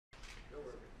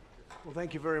Well,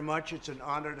 thank you very much. It's an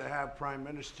honor to have Prime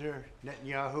Minister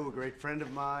Netanyahu, a great friend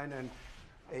of mine and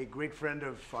a great friend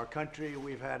of our country.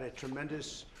 We've had a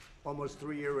tremendous, almost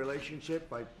 3-year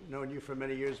relationship. I've known you for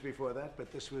many years before that,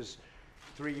 but this was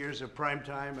 3 years of prime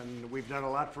time, and we've done a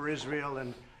lot for Israel,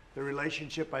 and the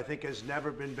relationship, I think, has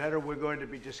never been better. We're going to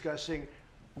be discussing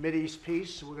Mideast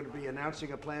peace. We're going to be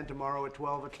announcing a plan tomorrow at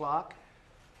 12 o'clock,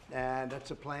 and that's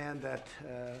a plan that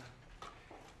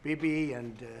Bibi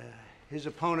and his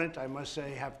opponent, I must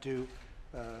say, have to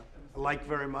like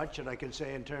very much. And I can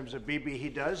say in terms of Bibi, he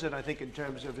does, and I think in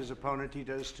terms of his opponent, he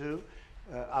does too.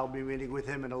 I'll be meeting with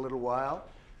him in a little while.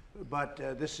 But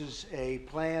this is a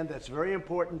plan that's very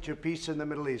important to peace in the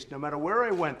Middle East. No matter where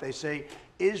I went, they say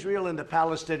Israel and the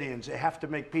Palestinians, they have to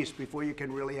make peace before you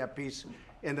can really have peace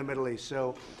in the Middle East.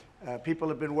 So people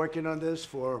have been working on this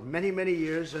for many, many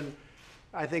years, and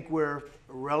I think we're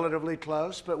relatively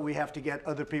close, but we have to get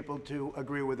other people to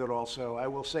agree with it also. I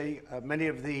will say many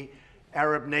of the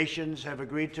Arab nations have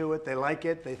agreed to it. They like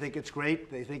it. They think it's great.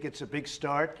 They think it's a big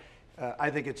start. I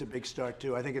think it's a big start,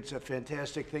 too. I think it's a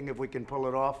fantastic thing if we can pull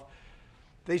it off.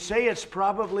 They say it's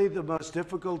probably the most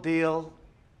difficult deal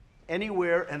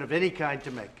anywhere and of any kind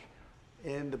to make.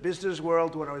 In the business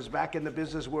world, when I was back in the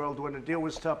business world, when a deal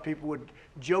was tough, people would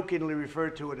jokingly refer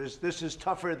to it as, this is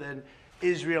tougher than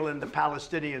Israel and the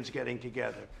Palestinians getting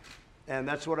together. And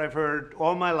that's what I've heard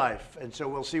all my life. And so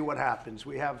we'll see what happens.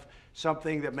 We have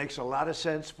something that makes a lot of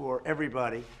sense for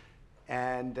everybody.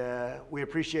 And we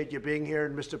appreciate you being here.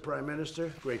 And Mr. Prime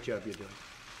Minister, great job you're doing.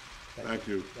 Thank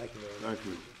you. Thank you very much.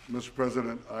 Thank you. Mr.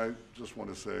 President, I just want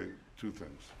to say two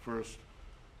things. First,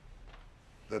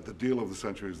 that the deal of the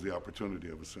century is the opportunity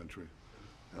of a century,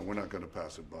 and we're not going to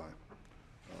pass it by.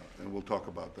 And we'll talk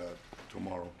about that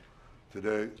tomorrow.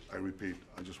 Today, I repeat,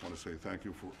 I just want to say thank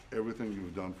you for everything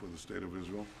you've done for the state of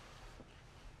Israel.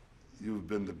 You've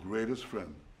been the greatest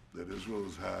friend that Israel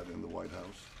has had in the White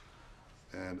House.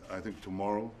 And I think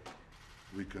tomorrow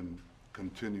we can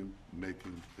continue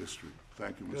making history.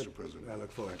 Thank you, Mr. President. I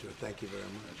look forward to it. Thank you very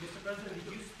much. Mr. President,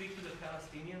 did you speak to the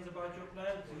Palestinians about your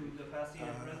plan, to the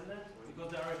Palestinian president?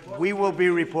 Because there are reports. We will be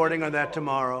reporting on that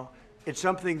tomorrow. It's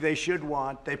something they should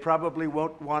want. They probably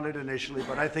won't want it initially,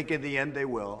 but I think in the end they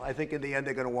will. I think in the end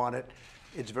they're going to want it.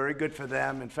 It's very good for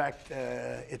them. In fact,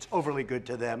 it's overly good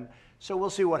to them. So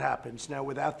we'll see what happens. Now,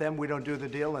 without them, we don't do the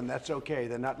deal, and that's okay.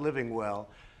 They're not living well.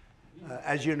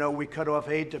 As you know, we cut off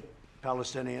aid to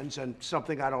Palestinians, and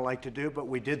something I don't like to do, but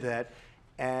we did that.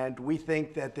 And we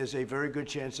think that there's a very good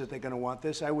chance that they're going to want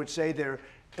this. I would say their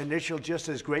initial, just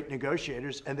as great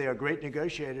negotiators, and they are great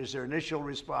negotiators, their initial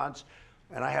response,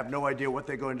 and I have no idea what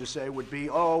they're going to say, would be,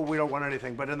 oh, we don't want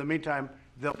anything. But in the meantime,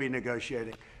 they'll be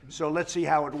negotiating. So let's see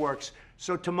how it works.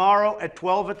 So tomorrow at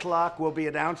 12 o'clock, we'll be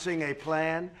announcing a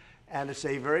plan, and it's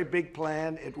a very big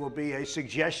plan. It will be a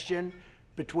suggestion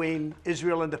between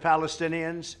Israel and the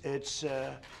Palestinians. It's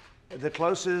the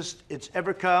closest it's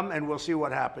ever come, and we'll see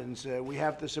what happens. We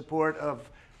have the support of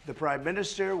the Prime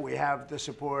Minister. We have the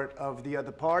support of the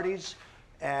other parties.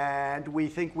 And we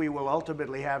think we will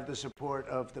ultimately have the support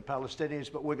of the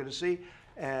Palestinians, but we're going to see.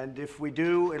 And if we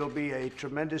do, it'll be a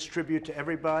tremendous tribute to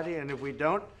everybody. And if we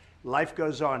don't, life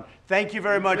goes on. Thank you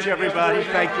very much, everybody.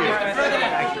 Thank you.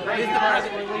 Mr.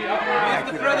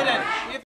 President,